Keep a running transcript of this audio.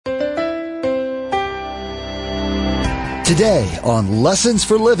Today on Lessons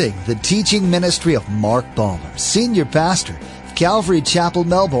for Living, the teaching ministry of Mark Balmer, Senior Pastor of Calvary Chapel,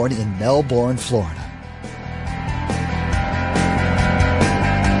 Melbourne in Melbourne, Florida.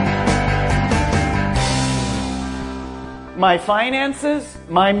 My finances,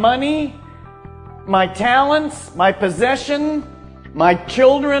 my money, my talents, my possession, my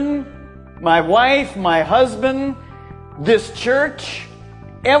children, my wife, my husband, this church,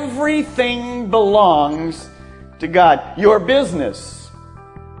 everything belongs to God. Your business,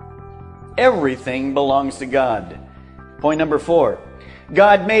 everything belongs to God. Point number 4,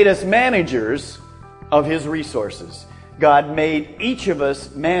 God made us managers of His resources. God made each of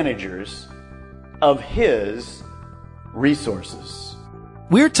us managers of His resources.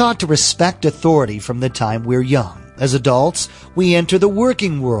 We're taught to respect authority from the time we're young. As adults, we enter the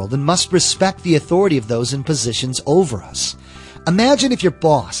working world and must respect the authority of those in positions over us. Imagine if your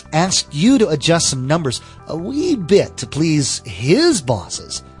boss asked you to adjust some numbers a wee bit to please his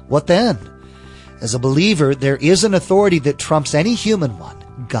bosses. What then? As a believer, there is an authority that trumps any human one,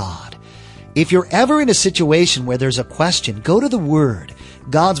 God. If you're ever in a situation where there's a question, go to the Word.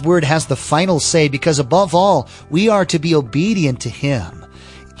 God's Word has the final say because above all, we are to be obedient to Him.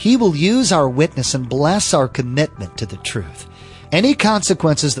 He will use our witness and bless our commitment to the truth. Any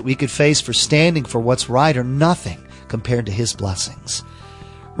consequences that we could face for standing for what's right are nothing compared to His blessings.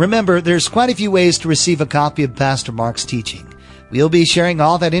 Remember, there's quite a few ways to receive a copy of Pastor Mark's teaching. We'll be sharing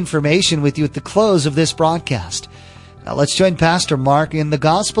all that information with you at the close of this broadcast. Now let's join Pastor Mark in the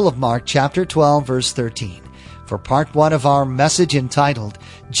Gospel of Mark, chapter 12, verse 13, for part 1 of our message entitled,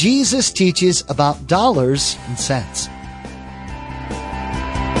 Jesus Teaches About Dollars and Cents.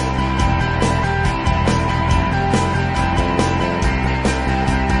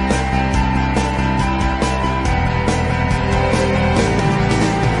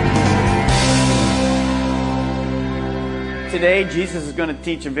 Today, Jesus is going to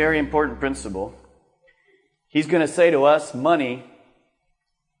teach a very important principle. He's going to say to us, money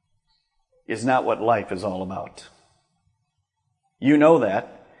is not what life is all about. You know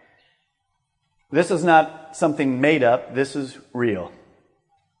that. This is not something made up. This is real.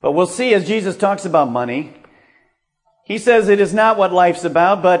 But we'll see as Jesus talks about money, He says it is not what life's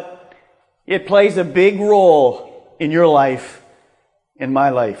about, but it plays a big role in your life, in my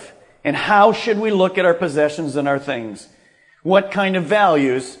life. And how should we look at our possessions and our things? What kind of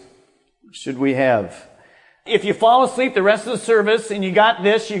values should we have? If you fall asleep the rest of the service and you got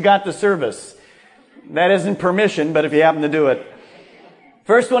this, you got the service. That isn't permission, but if you happen to do it.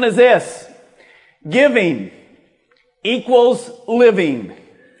 First one is this. Giving equals living.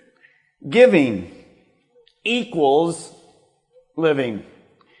 Giving equals living.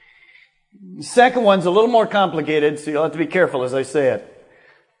 The second one's a little more complicated, so you'll have to be careful as I say it.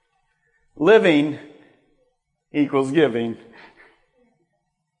 Living equals giving.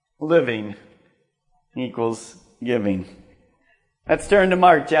 Living equals giving. Let's turn to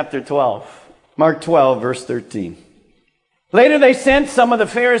Mark chapter 12. Mark 12, verse 13. Later they sent some of the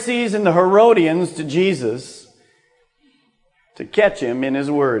Pharisees and the Herodians to Jesus to catch Him in His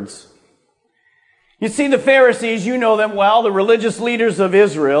words. You see, the Pharisees, you know them well, the religious leaders of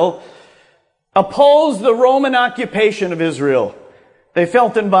Israel, opposed the Roman occupation of Israel. They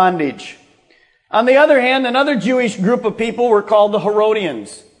felt in bondage. On the other hand, another Jewish group of people were called the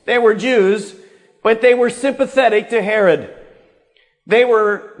Herodians. They were Jews, but they were sympathetic to Herod. They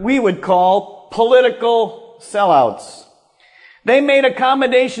were, we would call, political sellouts. They made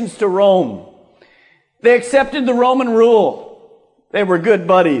accommodations to Rome. They accepted the Roman rule. They were good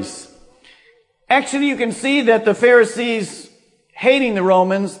buddies. Actually, you can see that the Pharisees hating the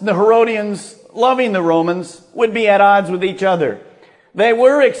Romans, the Herodians loving the Romans, would be at odds with each other. They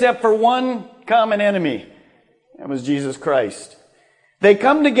were, except for one common enemy. That was Jesus Christ. They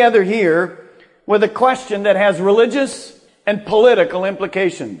come together here with a question that has religious and political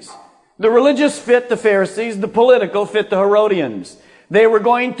implications. The religious fit the Pharisees, the political fit the Herodians. They were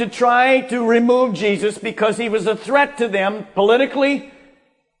going to try to remove Jesus because He was a threat to them politically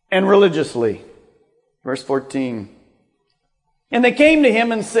and religiously. Verse 14. And they came to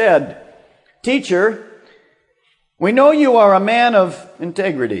Him and said, Teacher, we know you are a man of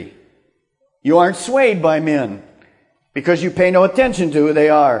integrity. You aren't swayed by men because you pay no attention to who they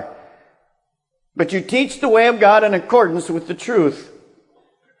are. But you teach the way of God in accordance with the truth.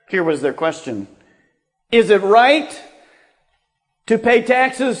 Here was their question. Is it right to pay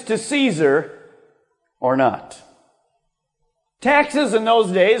taxes to Caesar or not? Taxes in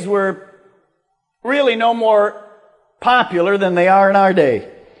those days were really no more popular than they are in our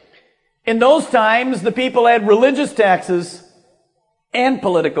day. In those times, the people had religious taxes and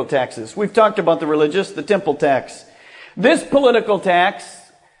political taxes. We've talked about the religious, the temple tax. This political tax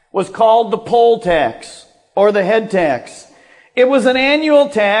was called the poll tax or the head tax. It was an annual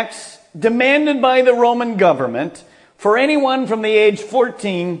tax demanded by the Roman government for anyone from the age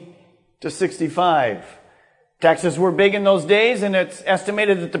 14 to 65. Taxes were big in those days, and it's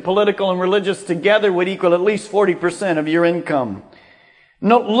estimated that the political and religious together would equal at least 40% of your income.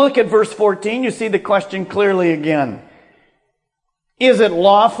 Look at verse 14. You see the question clearly again. Is it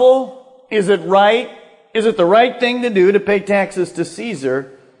lawful? Is it right? Is it the right thing to do to pay taxes to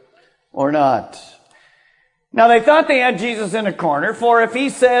Caesar or not? Now they thought they had Jesus in a corner, for if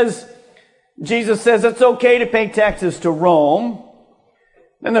Jesus says it's okay to pay taxes to Rome,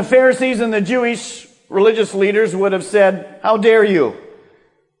 then the Pharisees and the Jewish religious leaders would have said, how dare you?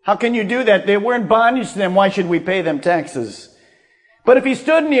 How can you do that? They were in bondage to them. Why should we pay them taxes? But if he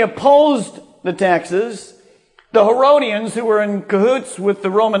stood and he opposed the taxes, the Herodians, who were in cahoots with the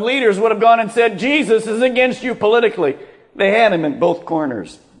Roman leaders, would have gone and said, Jesus is against you politically. They had him in both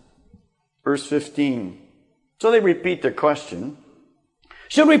corners. Verse 15. So they repeat their question.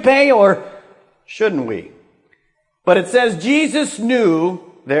 Should we pay or shouldn't we? But it says Jesus knew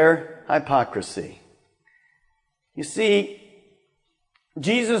their hypocrisy. You see,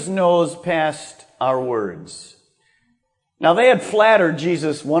 Jesus knows past our words. Now, they had flattered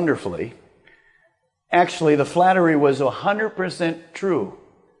Jesus wonderfully. Actually, the flattery was 100% true,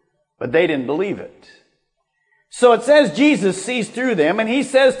 but they didn't believe it. So it says Jesus sees through them, and he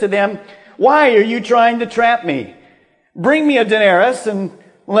says to them, why are you trying to trap me? Bring me a denarius and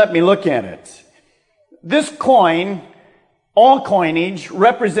let me look at it. This coin, all coinage,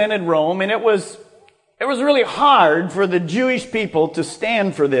 represented Rome, and it was really hard for the Jewish people to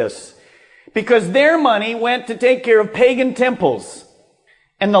stand for this, because their money went to take care of pagan temples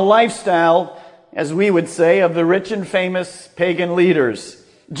and the lifestyle, as we would say, of the rich and famous pagan leaders.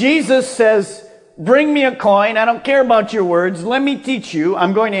 Jesus says, bring me a coin. I don't care about your words. Let me teach you.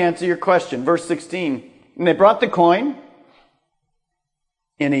 I'm going to answer your question. Verse 16. And they brought the coin,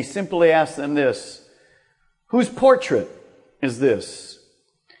 and he simply asked them this, whose portrait is this?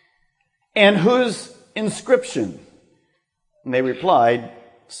 And whose inscription? And they replied,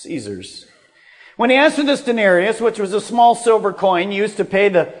 Caesar's. When he asked for this denarius, which was a small silver coin used to pay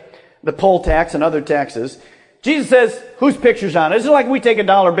the poll tax and other taxes, Jesus says, whose picture's on it? It's like we take a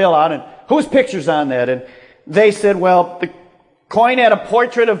dollar bill out and whose picture's on that? And they said, well, the coin had a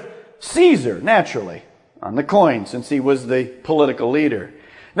portrait of Caesar, naturally, on the coin, since he was the political leader.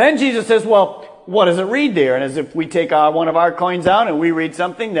 Then Jesus says, well, what does it read there? And as if we take one of our coins out and we read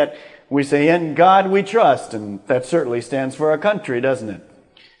something that we say, in God we trust. And that certainly stands for our country, doesn't it?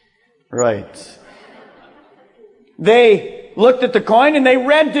 Right. They looked at the coin and they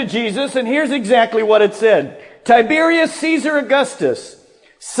read to Jesus, and here's exactly what it said. Tiberius Caesar Augustus,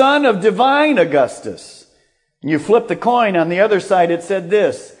 son of divine Augustus. And you flip the coin, on the other side it said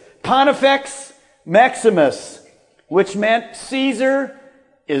this, Pontifex Maximus, which meant Caesar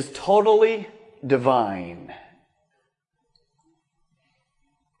is totally divine.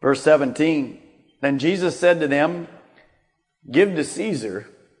 Verse 17, then Jesus said to them, give to Caesar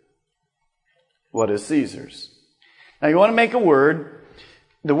what is Caesar's. Now you want to make a word.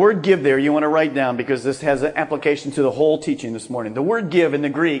 The word give there you want to write down, because this has an application to the whole teaching this morning. The word give in the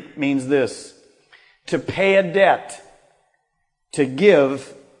Greek means this: to pay a debt, to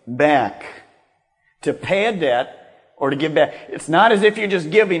give back. To pay a debt or to give back. It's not as if you're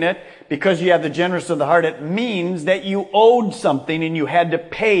just giving it because you have the generous of the heart. It means that you owed something and you had to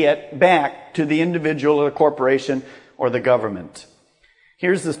pay it back to the individual or the corporation or the government.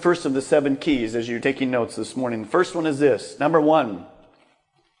 Here's the first of the 7 keys as you're taking notes this morning. The first one is this. Number 1,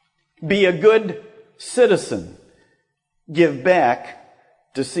 be a good citizen. Give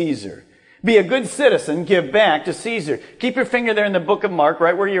back to Caesar. Be a good citizen. Give back to Caesar. Keep your finger there in the book of Mark,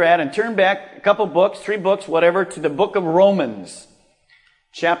 right where you're at, and turn back a couple books, 3 books, whatever, to the book of Romans,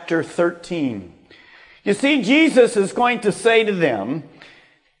 chapter 13. You see, Jesus is going to say to them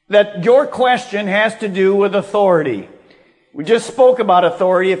that your question has to do with authority. We just spoke about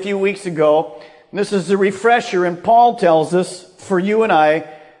authority a few weeks ago. This is a refresher, and Paul tells us, for you and I,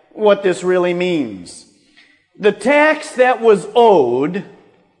 what this really means. The tax that was owed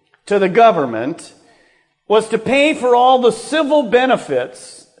to the government was to pay for all the civil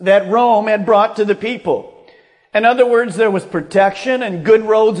benefits that Rome had brought to the people. In other words, there was protection and good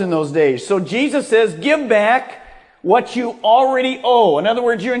roads in those days. So Jesus says, give back what you already owe. In other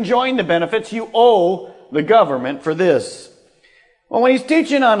words, you're enjoying the benefits. You owe the government for this. Well, when he's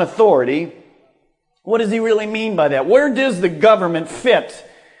teaching on authority, what does he really mean by that? Where does the government fit?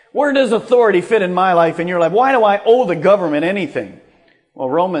 Where does authority fit in my life, in your life? Why do I owe the government anything? Well,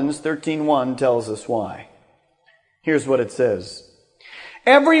 Romans 13:1 tells us why. Here's what it says.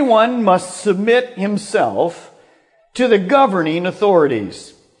 Everyone must submit himself to the governing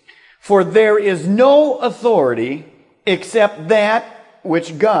authorities, for there is no authority except that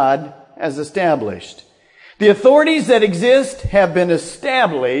which God has established. The authorities that exist have been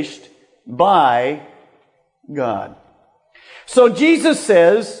established by God. So Jesus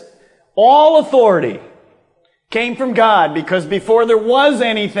says all authority came from God, because before there was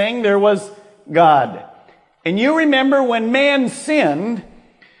anything, there was God. And you remember when man sinned,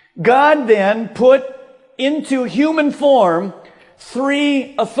 God then put into human form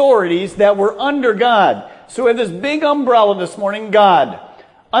 3 authorities that were under God. So we have this big umbrella this morning, God.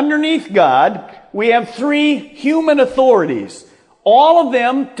 Underneath God, we have 3 human authorities. All of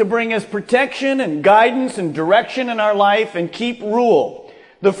them to bring us protection and guidance and direction in our life and keep rule.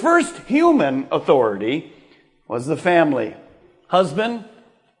 The first human authority was the family. Husband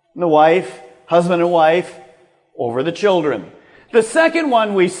and wife over the children. The second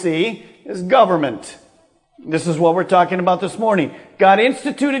one we see is government. This is what we're talking about this morning. God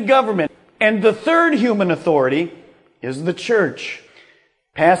instituted government. And the third human authority is the church.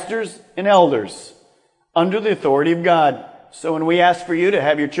 Pastors and elders under the authority of God. So when we ask for you to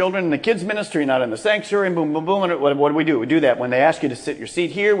have your children in the kids ministry, not in the sanctuary, boom, boom, boom, what do we do? We do that. When they ask you to sit your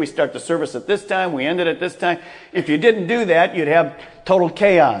seat here, we start the service at this time, we end it at this time. If you didn't do that, you'd have total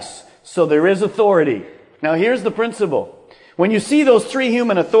chaos. So there is authority. Now here's the principle. When you see those 3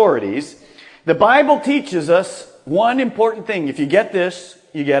 human authorities, the Bible teaches us one important thing. If you get this,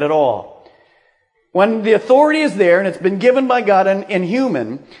 you get it all. When the authority is there and it's been given by God in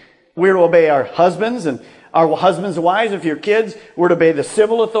human, we're to obey our husbands and our husbands and wives. If you're kids, we're to obey the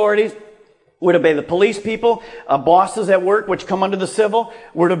civil authorities. We're to obey the police people, bosses at work, which come under the civil.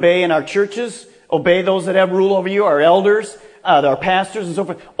 We're to obey in our churches, obey those that have rule over you, our elders, our pastors and so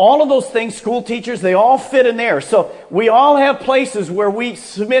forth. All of those things, school teachers, they all fit in there. So we all have places where we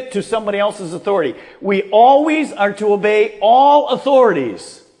submit to somebody else's authority. We always are to obey all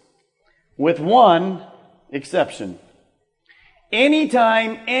authorities, with one exception.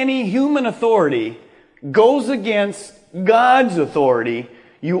 Anytime any human authority goes against God's authority,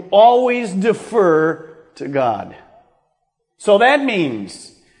 you always defer to God. So that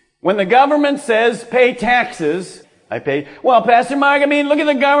means when the government says pay taxes, I pay. Well, Pastor Mark, look at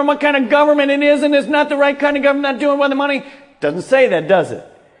the government, what kind of government it is, and it's not the right kind of government, not doing with the money. Doesn't say that, does it?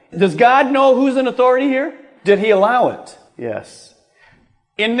 Does God know who's in authority here? Did He allow it? Yes.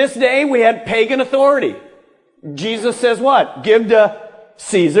 In this day, we had pagan authority. Jesus says what? Give to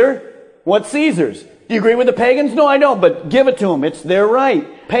Caesar what's Caesar's. Do you agree with the pagans? No, I don't, but give it to them. It's their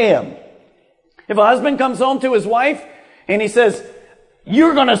right. Pay them. If a husband comes home to his wife and he says,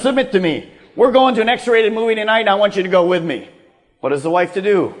 you're going to submit to me. We're going to an X-rated movie tonight and I want you to go with me. What is the wife to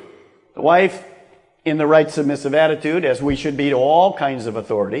do? The wife, in the right submissive attitude, as we should be to all kinds of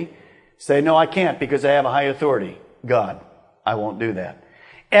authority, say, no, I can't because I have a high authority. God, I won't do that.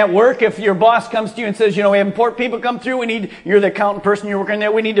 At work, if your boss comes to you and says, we have important people come through, you're the accountant person, you're working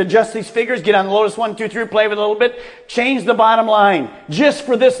there, we need to adjust these figures, get on Lotus 1, 2, 3, play with it a little bit, change the bottom line, just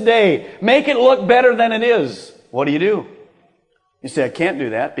for this day, make it look better than it is. What do? You say, I can't do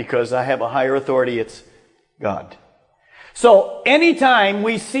that because I have a higher authority, it's God. So, anytime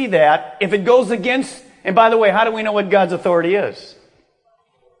we see that, if it goes against, and by the way, how do we know what God's authority is?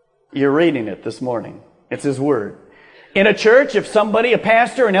 You're reading it this morning. It's His Word. In a church, if somebody, a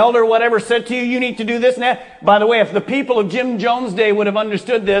pastor, an elder, whatever, said to you, you need to do this and that. By the way, if the people of Jim Jones' day would have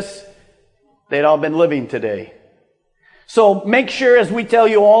understood this, they'd all been living today. So make sure, as we tell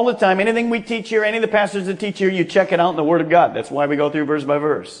you all the time, anything we teach here, any of the pastors that teach here, you check it out in the Word of God. That's why we go through verse by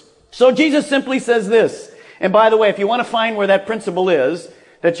verse. So Jesus simply says this. And by the way, if you want to find where that principle is,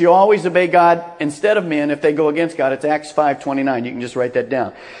 that you always obey God instead of men if they go against God, it's Acts 5:29. You can just write that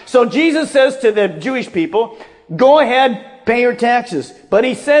down. So Jesus says to the Jewish people, go ahead, pay your taxes. But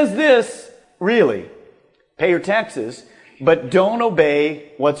He says this, really, pay your taxes, but don't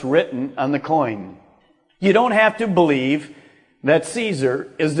obey what's written on the coin. You don't have to believe that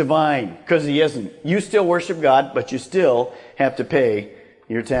Caesar is divine, because he isn't. You still worship God, but you still have to pay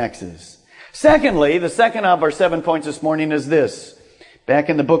your taxes. Secondly, the second of our 7 points this morning is this. Back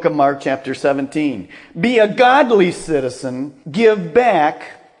in the book of Mark, chapter 17. Be a godly citizen, give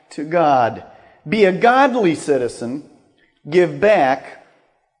back to God. Be a godly citizen, give back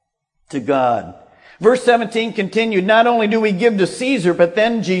to God. Verse 17 continued, not only do we give to Caesar, but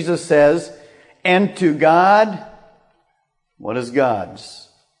then Jesus says, and to God, what is God's?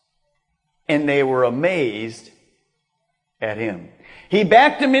 And they were amazed at Him. He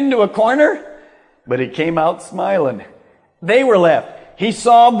backed them into a corner, but He came out smiling. They were left. He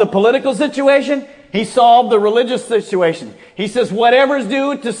solved the political situation. He solved the religious situation. He says, whatever's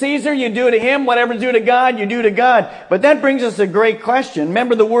due to Caesar, you do to him. Whatever's due to God, you do to God. But that brings us a great question.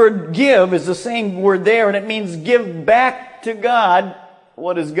 Remember, the word give is the same word there, and it means give back to God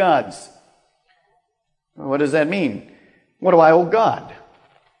what is God's. What does that mean? What do I owe God?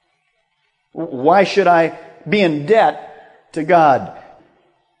 Why should I be in debt to God?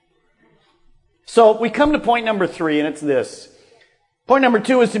 So we come to point number 3, and it's this. Point number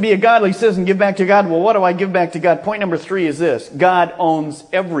 2 is to be a godly citizen, give back to God. Well, what do I give back to God? Point number 3 is this. God owns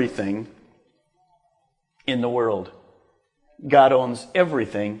everything in the world. God owns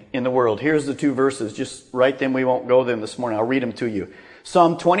everything in the world. Here's the 2 verses. Just write them. We won't go them this morning. I'll read them to you.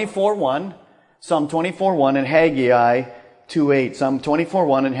 Psalm 24:1. Psalm 24:1 and Haggai 2:8. Psalm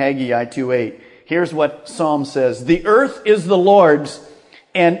 24:1 and Haggai 2:8. Here's what Psalm says. The earth is the Lord's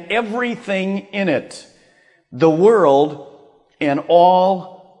and everything in it, the world and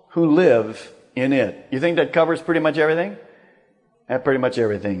all who live in it. You think that covers pretty much everything? That's pretty much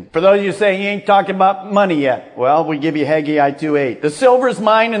everything. For those of you saying he ain't talking about money yet, well, we give you Haggai 2:8. The silver is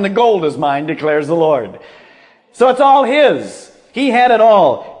mine and the gold is mine, declares the Lord. So it's all his. He had it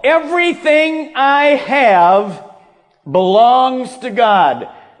all. Everything I have belongs to God.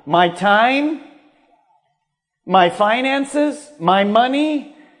 My time, my finances, my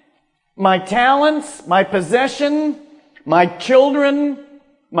money, my talents, my possession, my children,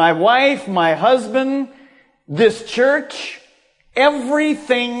 my wife, my husband, this church,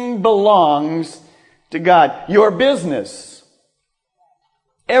 everything belongs to God. Your business,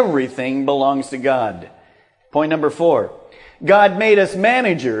 everything belongs to God. Point number 4. God made us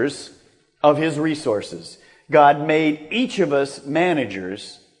managers of His resources. God made each of us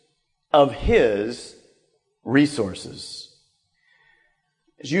managers of His resources.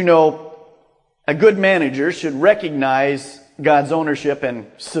 As you know, a good manager should recognize God's ownership and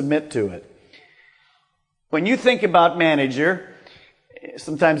submit to it. When you think about manager,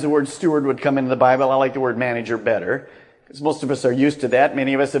 sometimes the word steward would come into the Bible. I like the word manager better, because most of us are used to that.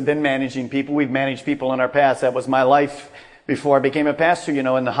 Many of us have been managing people. We've managed people in our past. That was my life before I became a pastor,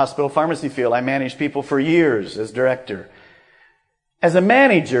 in the hospital pharmacy field. I managed people for years as director. As a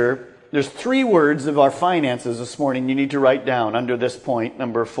manager, there's 3 words of our finances this morning you need to write down under this point,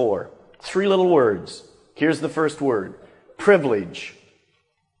 number 4. 3 little words. Here's the first word. Privilege.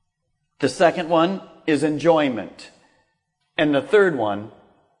 The second one is enjoyment. And the third one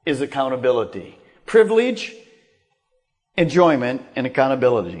is accountability. Privilege, enjoyment, and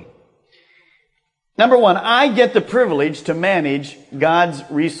accountability. Number 1, I get the privilege to manage God's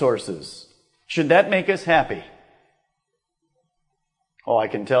resources. Should that make us happy? Oh, I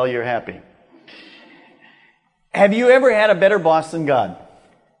can tell you're happy. Have you ever had a better boss than God?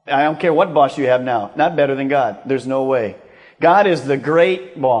 I don't care what boss you have now. Not better than God. There's no way. God is the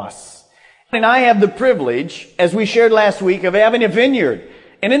great boss. And I have the privilege, as we shared last week, of having a vineyard.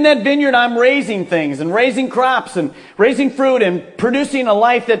 And in that vineyard, I'm raising things and raising crops and raising fruit and producing a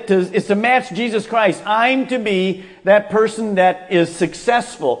life that is to match Jesus Christ. I'm to be that person that is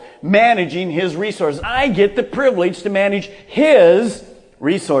successful managing His resources. I get the privilege to manage His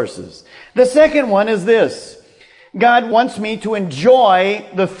resources. The second one is this. God wants me to enjoy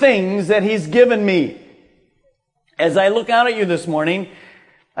the things that He's given me. As I look out at you this morning,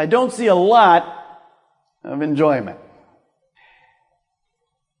 I don't see a lot of enjoyment.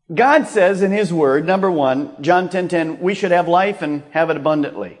 God says in His Word, number 1, John 10:10, we should have life and have it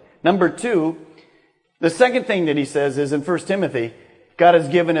abundantly. Number 2, the second thing that He says is in 1 Timothy, God has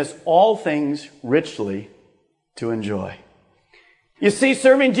given us all things richly to enjoy. You see,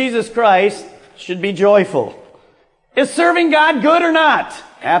 serving Jesus Christ should be joyful. Is serving God good or not?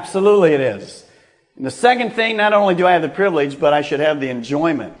 Absolutely it is. And the second thing, not only do I have the privilege, but I should have the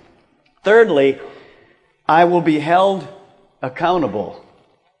enjoyment. Thirdly, I will be held accountable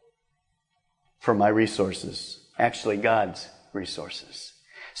for my resources. Actually, God's resources.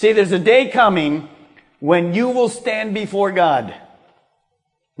 See, there's a day coming when you will stand before God.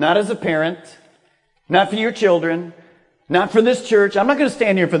 Not as a parent, not for your children, not for this church. I'm not going to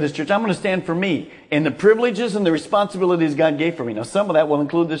stand here for this church. I'm going to stand for me and the privileges and the responsibilities God gave for me. Now, some of that will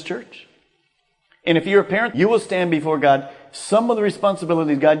include this church. And if you're a parent, you will stand before God. Some of the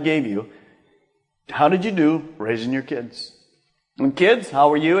responsibilities God gave you, how did you do raising your kids? And kids, how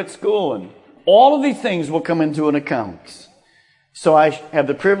were you at school? And all of these things will come into an account. So I have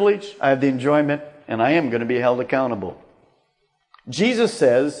the privilege, I have the enjoyment, and I am going to be held accountable. Jesus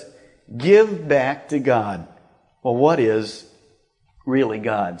says, give back to God. Well, what is really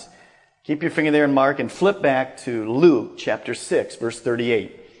God's? Keep your finger there in Mark and flip back to Luke chapter 6, verse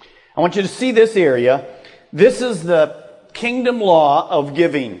 38. I want you to see this area. This is the kingdom law of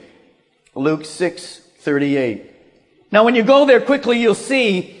giving. Luke 6:38. Now when you go there quickly, you'll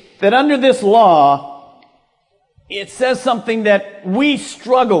see that under this law, it says something that we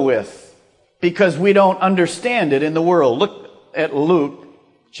struggle with because we don't understand it in the world. Look at Luke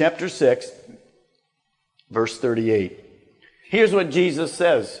chapter 6, verse 38. Here's what Jesus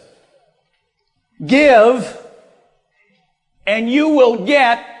says. Give, and you will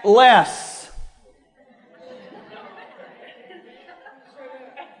get less.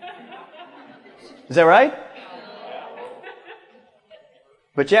 Is that right?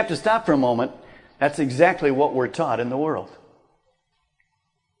 But you have to stop for a moment. That's exactly what we're taught in the world.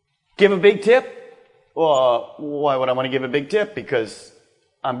 Give a big tip? Well, why would I want to give a big tip? Because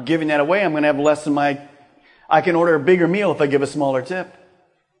I'm giving that away. I'm going to have less in my... I can order a bigger meal if I give a smaller tip.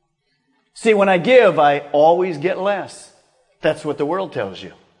 See, when I give, I always get less. That's what the world tells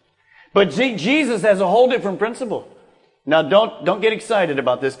you. But Jesus has a whole different principle. Now, don't get excited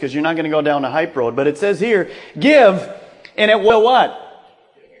about this because you're not going to go down the hype road. But it says here, give, and it will what?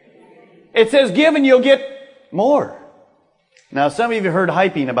 It says give and you'll get more. Now, some of you have heard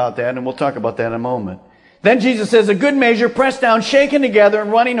hyping about that, and we'll talk about that in a moment. Then Jesus says, a good measure, pressed down, shaken together,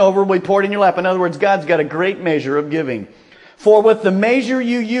 and running over will be poured in your lap. In other words, God's got a great measure of giving. For with the measure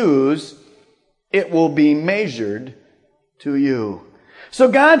you use, it will be measured to you. So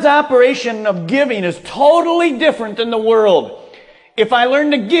God's operation of giving is totally different than the world. If I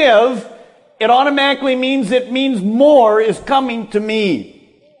learn to give, it automatically means more is coming to me.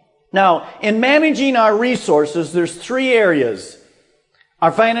 Now, in managing our resources, there's three areas.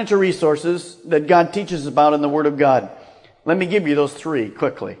 Our financial resources that God teaches about in the Word of God. Let me give you those three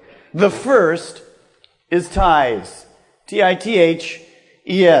quickly. The first is tithes. Tithes.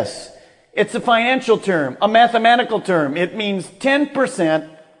 It's a financial term, a mathematical term. It means 10%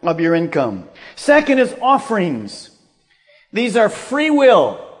 of your income. Second is offerings. These are free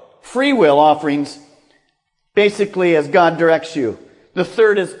will offerings, basically as God directs you. The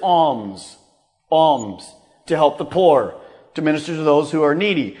third is alms to help the poor, to minister to those who are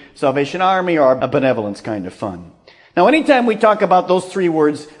needy. Salvation Army or a benevolence kind of fund. Now, anytime we talk about those three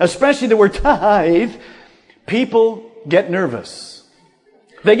words, especially the word tithe, people get nervous.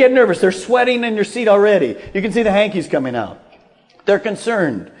 They get nervous. They're sweating in your seat already. You can see the hankies coming out. They're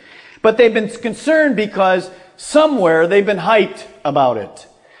concerned. But they've been concerned because somewhere they've been hyped about it.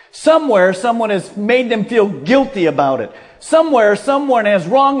 Somewhere someone has made them feel guilty about it. Somewhere someone has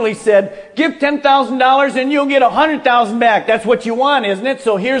wrongly said, give $10,000 and you'll get $100,000 back. That's what you want, isn't it?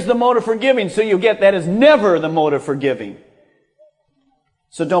 So here's the motive for giving. So you get that is never the motive for giving.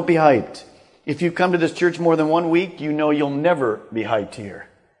 So don't be hyped. If you come to this church more than 1 week, you know you'll never be hyped here.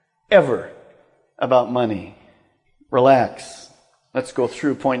 Ever. About money. Relax. Let's go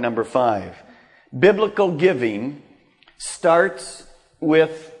through point number 5. Biblical giving starts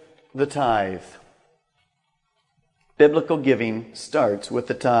with the tithe. Biblical giving starts with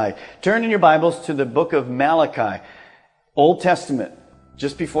the tithe. Turn in your Bibles to the book of Malachi, Old Testament,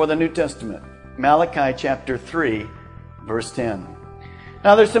 just before the New Testament. Malachi chapter 3, verse 10.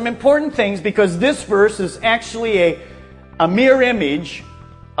 Now there's some important things because this verse is actually a mirror image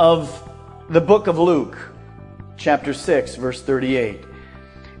of the book of Luke, chapter 6, verse 38.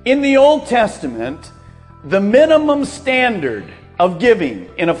 In the Old Testament, the minimum standard of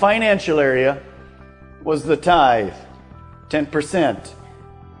giving in a financial area was the tithe, 10%.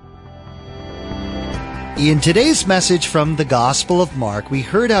 In today's message from the Gospel of Mark, we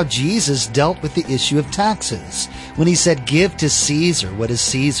heard how Jesus dealt with the issue of taxes when he said, give to Caesar what is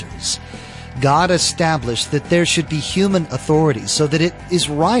Caesar's. God established that there should be human authority so that it is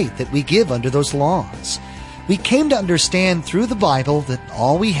right that we give under those laws. We came to understand through the Bible that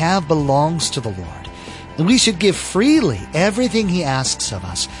all we have belongs to the Lord, and we should give freely everything He asks of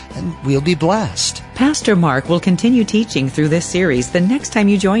us, and we'll be blessed. Pastor Mark will continue teaching through this series the next time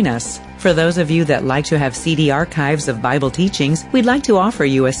you join us. For those of you that like to have CD archives of Bible teachings, we'd like to offer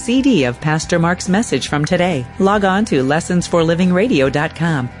you a CD of Pastor Mark's message from today. Log on to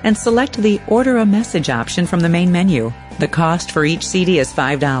lessonsforlivingradio.com and select the Order a Message option from the main menu. The cost for each CD is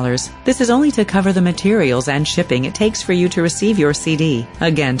 $5. This is only to cover the materials and shipping it takes for you to receive your CD.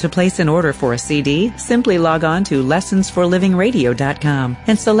 Again, to place an order for a CD, simply log on to lessonsforlivingradio.com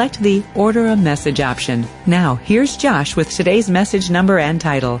and select the Order a Message option. Now, here's Josh with today's message number and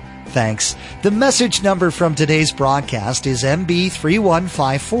title. Thanks. The message number from today's broadcast is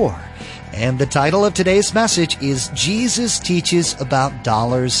MB3154. And the title of today's message is Jesus Teaches About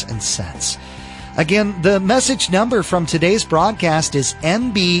Dollars and Cents. Again, the message number from today's broadcast is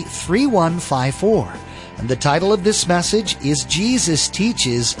MB3154. And the title of this message is Jesus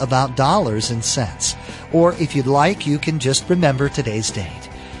Teaches About Dollars and Cents. Or if you'd like, you can just remember today's date.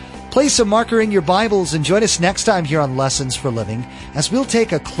 Place a marker in your Bibles and join us next time here on Lessons for Living as we'll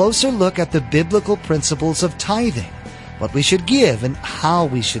take a closer look at the biblical principles of tithing, what we should give and how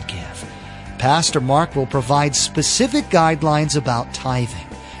we should give. Pastor Mark will provide specific guidelines about tithing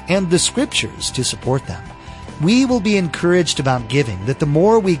and the scriptures to support them. We will be encouraged about giving, that the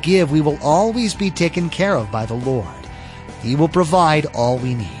more we give, we will always be taken care of by the Lord. He will provide all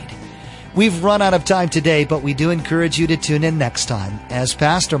we need. We've run out of time today, but we do encourage you to tune in next time as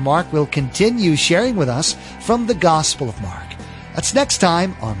Pastor Mark will continue sharing with us from the Gospel of Mark. That's next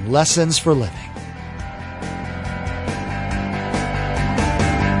time on Lessons for Living.